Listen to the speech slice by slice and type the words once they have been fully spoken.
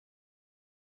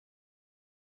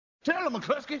Tell him,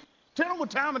 McCluskey. Tell him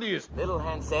what time it is. Little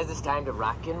Hen says it's time to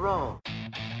rock and roll.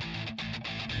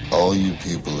 All you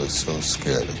people are so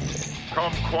scared of me.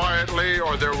 Come quietly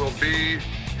or there will be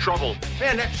trouble.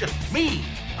 Man, that's just me.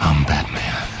 I'm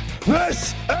Batman.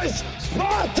 This is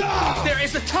Sparta! There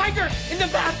is a tiger in the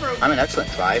bathroom! I'm an excellent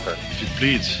driver. If it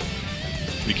bleeds,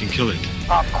 we can kill it.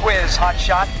 Pop quiz,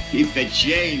 hotshot. Keep the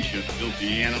change, you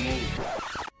filthy animal.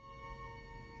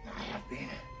 I have been,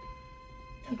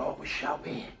 and always shall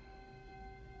be,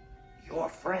 your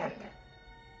friend.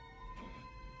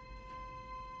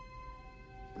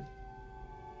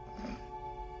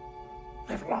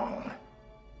 Live long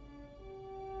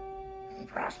and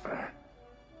prosper.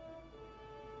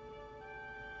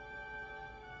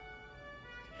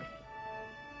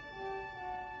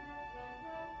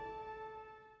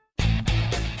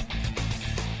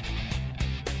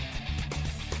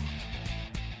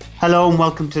 Hello and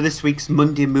welcome to this week's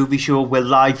Monday Movie Show. We're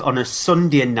live on a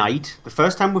Sunday night. The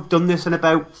first time we've done this in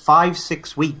about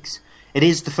 5-6 weeks. It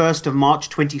is the 1st of March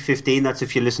 2015. That's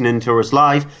if you're listening to us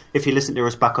live. If you listen to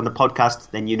us back on the podcast,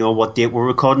 then you know what date we're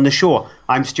recording the show.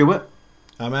 I'm Stuart.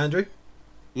 I'm Andrew.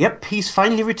 Yep, he's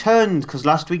finally returned because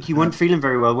last week you weren't feeling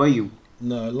very well, were you?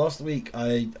 No, last week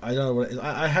I don't know what it is.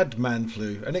 I had man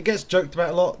flu, and it gets joked about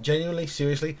a lot. Genuinely,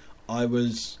 seriously, I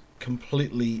was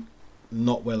completely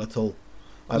not well at all.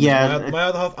 My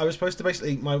other half, I was supposed to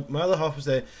basically, my other half was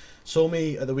there, saw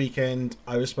me at the weekend.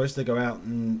 I was supposed to go out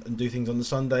and do things on the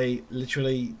Sunday.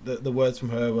 Literally, the words from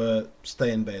her were, stay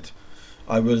in bed.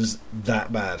 I was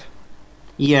that bad.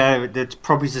 Yeah, that's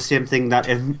probably the same thing that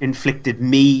inflicted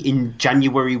me in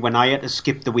January when I had to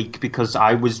skip the week because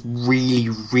I was really,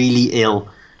 really ill.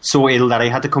 So ill that I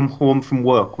had to come home from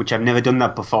work, which I've never done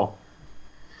that before.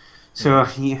 So,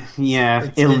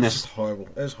 yeah, illness. It's horrible.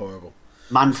 It's horrible.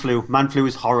 Man flu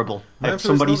is horrible. Man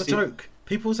flu is not a joke.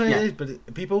 People say it is, but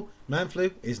man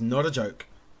flu is not a joke.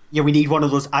 Yeah, we need one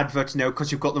of those adverts now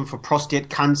because you've got them for prostate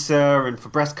cancer and for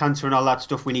breast cancer and all that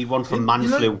stuff. We need one for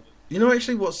flu. You know,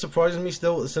 actually, what's surprising me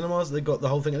still at the cinemas, they've got the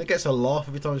whole thing, and it gets a laugh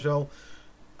every time as well.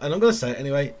 And I'm going to say it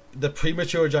anyway, the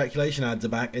premature ejaculation ads are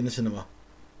back in the cinema.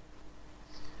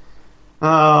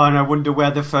 Oh, and I wonder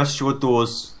where they first showed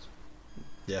those.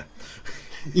 Yeah.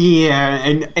 Yeah,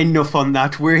 and enough on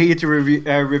that. We're here to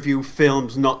review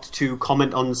films, not to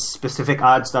comment on specific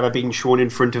ads that are being shown in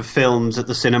front of films at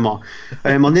the cinema.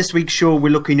 On this week's show,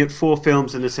 we're looking at 4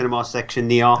 films in the cinema section.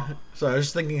 They are... So I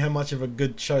was thinking how much of a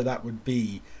good show that would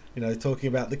be, you know, talking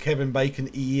about the Kevin Bacon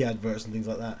EE adverts and things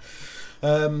like that.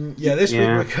 This week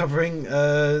we're covering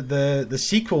the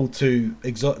sequel to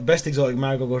Best Exotic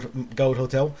Marigold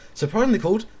Hotel, surprisingly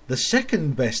called the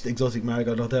second Best Exotic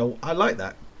Marigold Hotel. I like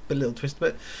that. A little twist of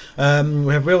it.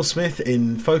 We have Will Smith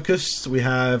in Focus. We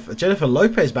have Jennifer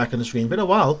Lopez back on the screen. Been a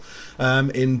while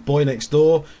in Boy Next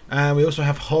Door, and we also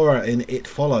have horror in It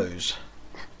Follows.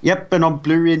 Yep, and on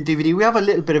Blu-ray and DVD we have a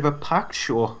little bit of a packed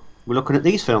show. We're looking at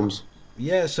these films.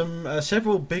 Yeah,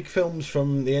 several big films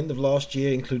from the end of last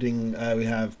year, including we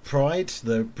have Pride,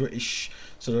 the British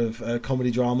sort of comedy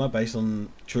drama based on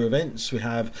true events. We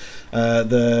have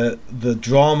the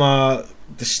drama,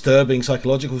 disturbing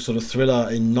psychological sort of thriller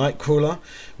in Nightcrawler.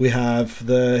 We have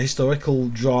the historical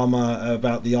drama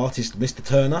about the artist Mr.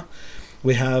 Turner.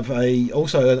 We have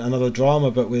also another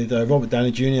drama, but with Robert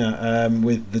Downey Jr.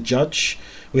 With The Judge.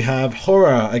 We have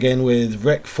horror again with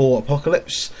Rec 4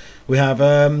 Apocalypse. We have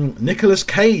Nicolas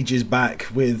Cage is back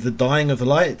with The Dying of the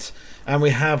Light, and we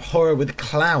have horror with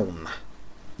Clown.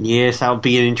 Yes, that'll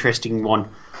be an interesting one.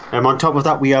 On top of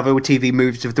that, we have our TV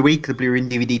movies of the week, the Blu-ray and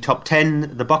DVD top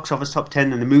 10, the box office top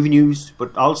 10, and the movie news.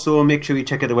 But also make sure you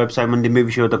check out the website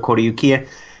mondaymovieshow.co.uk. You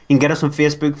can get us on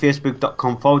Facebook,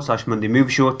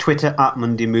 facebook.com/mondaymovieshow, Twitter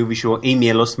 @mondaymovieshow,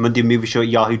 email us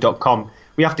mondaymovieshow@yahoo.com.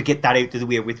 We have to get that out of the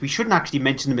way with. We shouldn't actually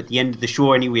mention them at the end of the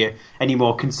show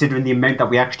anymore, considering the amount that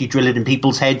we actually drill it in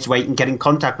people's heads so you can get in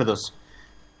contact with us.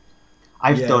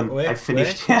 I've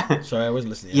finished. Sorry, I wasn't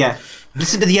listening. Yeah,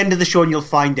 listen to the end of the show and you'll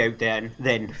find out then.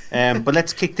 But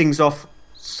let's kick things off,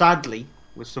 sadly,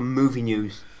 with some movie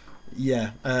news.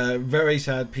 Yeah, very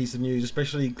sad piece of news,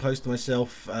 especially close to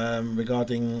myself,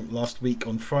 regarding last week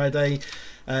on Friday.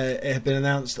 It had been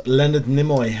announced that Leonard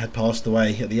Nimoy had passed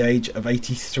away at the age of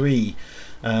 83.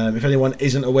 If anyone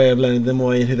isn't aware of Leonard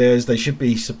Nimoy and who there is, they should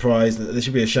be surprised. They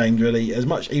should be ashamed, really. As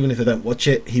much, even if they don't watch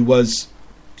it, he was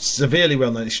severely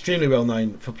well known, extremely well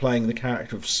known for playing the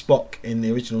character of Spock in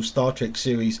the original Star Trek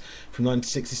series from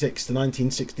 1966 to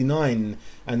 1969,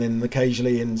 and then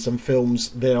occasionally in some films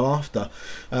thereafter.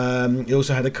 He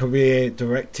also had a career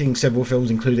directing several films,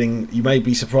 including, you may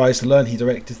be surprised to learn, he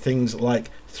directed things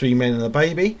like Three Men and a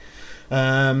Baby,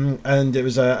 and it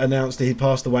was announced that he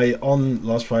passed away on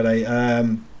last Friday.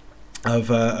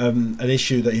 an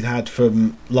issue that he'd had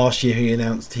from last year. He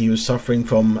announced he was suffering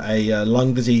from a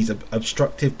lung disease,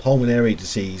 obstructive pulmonary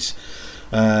disease,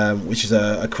 which is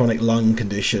a chronic lung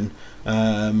condition,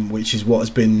 which is what has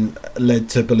been led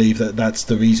to believe that that's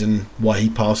the reason why he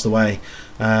passed away.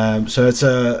 So it's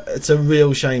a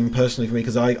real shame personally for me,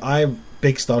 because I'm a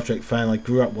big Star Trek fan. I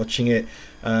grew up watching it.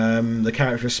 The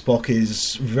character of Spock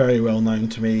is very well known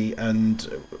to me, and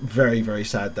very, very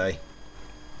sad day.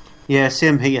 Yeah,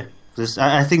 same here.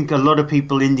 I think a lot of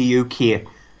people in the UK,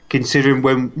 considering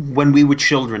when we were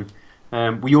children,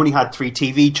 we only had 3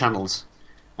 TV channels,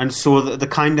 and so the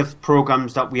kind of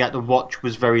programs that we had to watch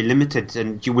was very limited,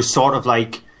 and you were sort of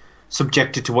like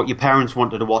subjected to what your parents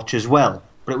wanted to watch as well.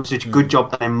 But it was such a good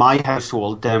job that in my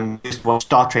household, we used to watch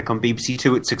Star Trek on BBC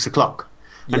Two at 6 o'clock.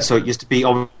 And so it used to be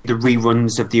all the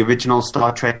reruns of the original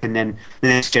Star Trek, and then the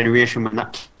Next Generation when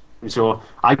that came. So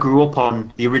I grew up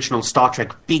on the original Star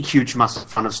Trek, big, huge,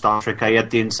 massive fan of Star Trek. I had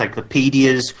the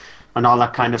encyclopedias and all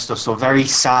that kind of stuff, so very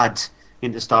sad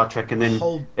into Star Trek. And then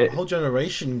whole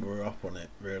generation grew up on it,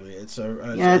 really. It's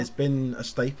been a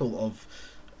staple of,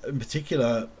 in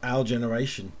particular, our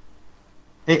generation.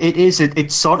 It is.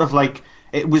 It's sort of like,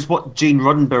 it was what Gene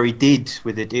Roddenberry did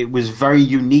with it. It was very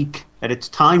unique at its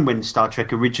time when Star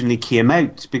Trek originally came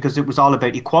out, because it was all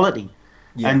about equality.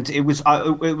 Yeah. And it was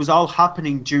all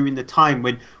happening during the time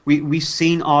when we've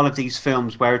seen all of these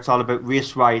films where it's all about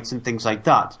race riots and things like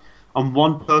that. And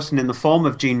one person in the form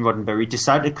of Gene Roddenberry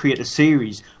decided to create a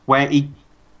series where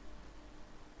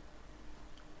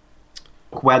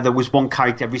there was one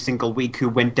character every single week who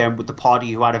went down with the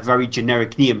party who had a very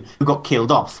generic name, who got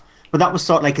killed off. But that was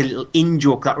sort of like a little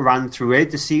in-joke that ran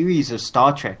throughout the series of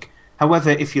Star Trek.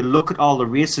 However, if you look at all the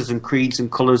races and creeds and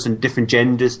colours and different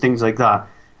genders, things like that,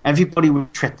 everybody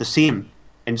would treat the same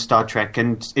in Star Trek.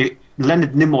 And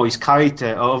Leonard Nimoy's character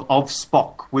of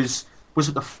Spock was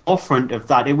at the forefront of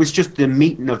that. It was just the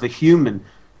meeting of a human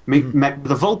met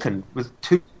with a Vulcan, with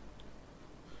two.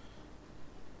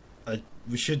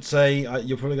 We should say,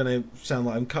 you're probably going to sound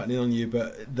like I'm cutting in on you,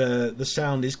 but the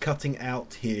sound is cutting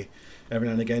out here every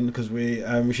now and again, because we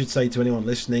should say to anyone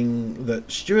listening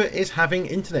that Stuart is having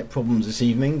internet problems this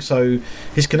evening, so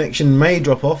his connection may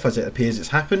drop off, as it appears it's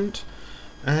happened,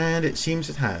 and it seems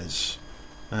it has.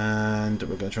 And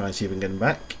we're going to try and see if we can get him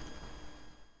back.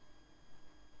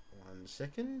 1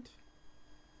 second.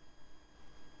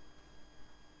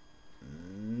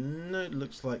 No, it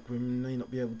looks like we may not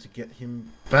be able to get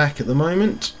him back at the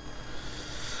moment,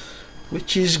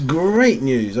 which is great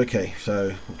news. Okay,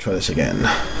 so we'll try this again.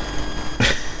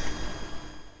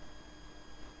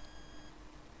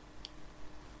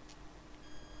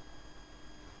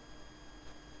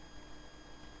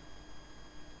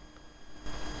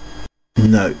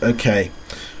 No, okay.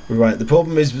 Right, the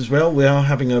problem is as well, we are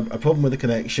having a problem with the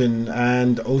connection,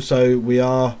 and also we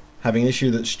are having an issue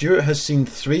that Stuart has seen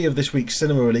 3 of this week's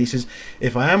cinema releases.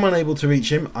 If I am unable to reach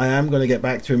him, I am going to get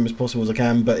back to him as possible as I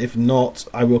can, but if not,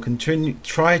 I will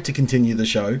try to continue the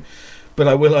show, but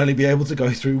I will only be able to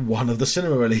go through 1 of the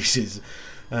cinema releases.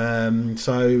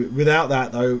 So without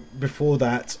that, though, before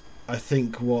that, I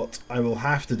think what I will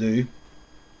have to do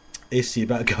is see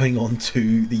about going on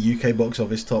to the UK box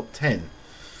office top 10.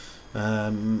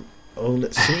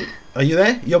 Let's see. Are you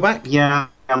there? You're back? Yeah,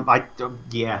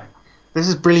 yeah. This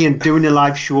is brilliant. Doing a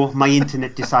live show, my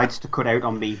internet decides to cut out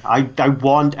on me. I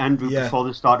warned Andrew before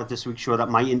the start of this week's show that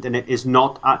my internet is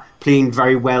not playing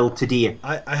very well today.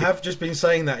 I have just been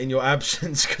saying that in your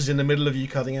absence, because in the middle of you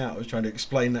cutting out, I was trying to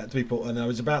explain that to people, and I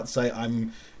was about to say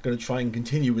I'm going to try and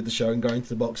continue with the show and go into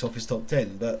the box office top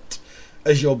 10, but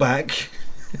as you're back,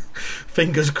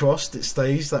 fingers crossed it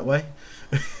stays that way.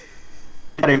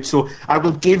 So I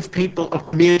will give people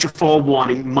a major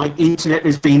forewarning. My internet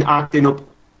has been acting up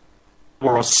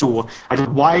or so. I don't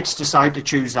know why it's decided to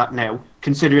choose that now,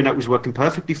 considering it was working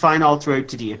perfectly fine all throughout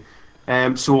today.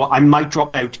 So I might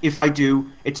drop out. If I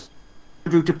do, it's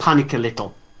due to panic a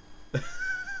little,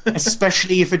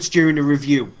 especially if it's during a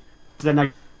review. Then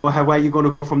I know where you're going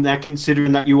to go from there,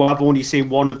 considering that you have only seen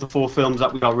 1 of the 4 films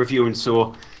that we are reviewing.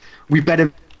 So we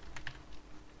better.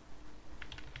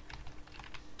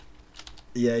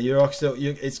 Yeah, you're still.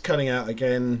 It's cutting out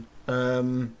again.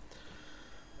 I'm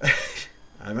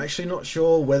actually not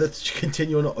sure whether to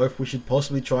continue or not, or if we should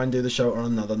possibly try and do the show on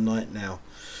another night now.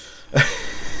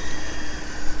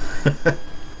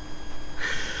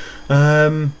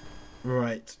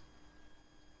 Right.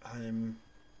 I'm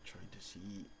trying to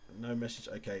see. No message.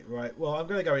 Okay, right. Well, I'm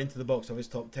going to go into the box office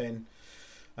top 10.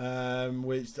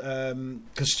 Which,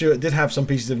 because Stuart did have some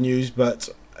pieces of news, but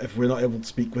if we're not able to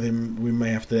speak with him, we may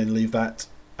have to then leave that.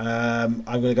 I'm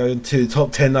going to go into the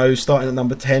top 10 though, starting at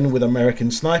number 10 with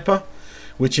American Sniper,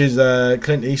 which is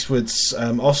Clint Eastwood's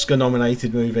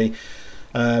Oscar-nominated movie.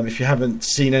 If you haven't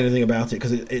seen anything about it,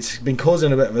 because it's been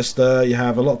causing a bit of a stir. You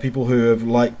have a lot of people who have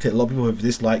liked it, a lot of people who have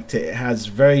disliked it. It has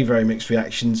very, very mixed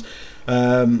reactions.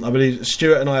 I believe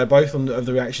Stuart and I are both of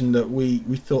the reaction that we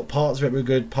thought parts of it were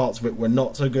good, parts of it were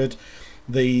not so good.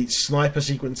 The sniper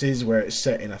sequences where it's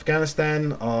set in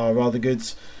Afghanistan are rather good.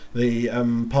 The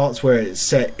parts where it's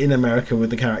set in America with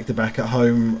the character back at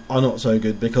home are not so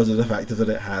good because of the fact that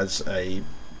it has a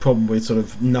problem with sort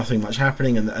of nothing much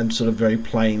happening and sort of very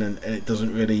plain, and it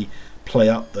doesn't really play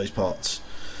up those parts.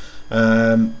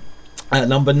 At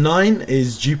number 9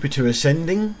 is Jupiter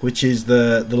Ascending, which is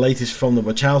the latest from the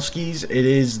Wachowskis. It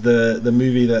is the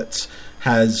movie that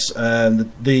has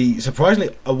the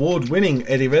surprisingly award-winning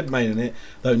Eddie Redmayne in it,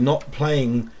 though not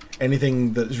playing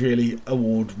anything that's really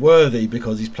award-worthy,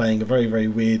 because he's playing a very, very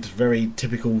weird, very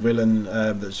typical villain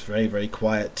that's very, very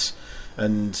quiet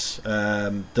and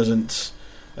doesn't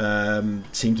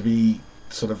seem to be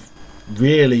sort of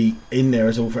really in there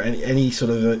at all for any sort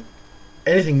of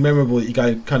anything memorable that you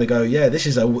kind of go, yeah, this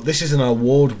is an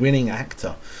award-winning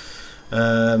actor.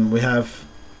 We have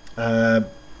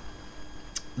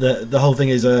the whole thing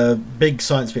is a big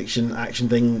science fiction action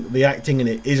thing. The acting in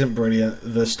it isn't brilliant.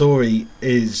 The story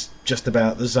is just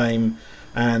about the same,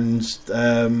 and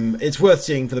it's worth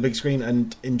seeing for the big screen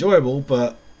and enjoyable,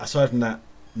 but aside from that,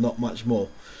 not much more.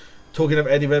 Talking of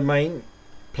Eddie Redmayne,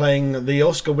 playing the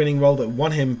Oscar-winning role that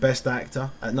won him Best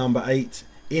Actor at number 8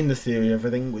 in The Theory of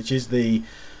Everything, which is the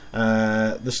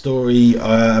story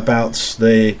about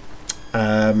the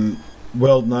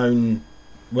world-known,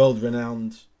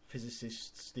 world-renowned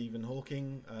physicist Stephen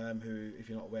Hawking, who, if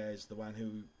you're not aware, is the one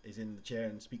who is in the chair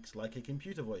and speaks like a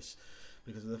computer voice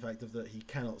because of the fact that he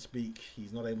cannot speak,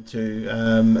 he's not able to.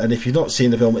 And if you've not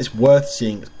seen the film, it's worth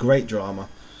seeing. It's great drama.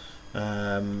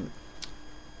 I'm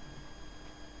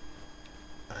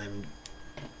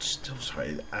still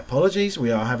sorry. Apologies.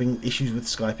 We are having issues with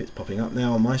Skype. It's popping up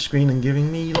now on my screen and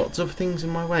giving me lots of things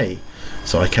in my way,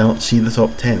 so I cannot see the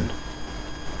top 10.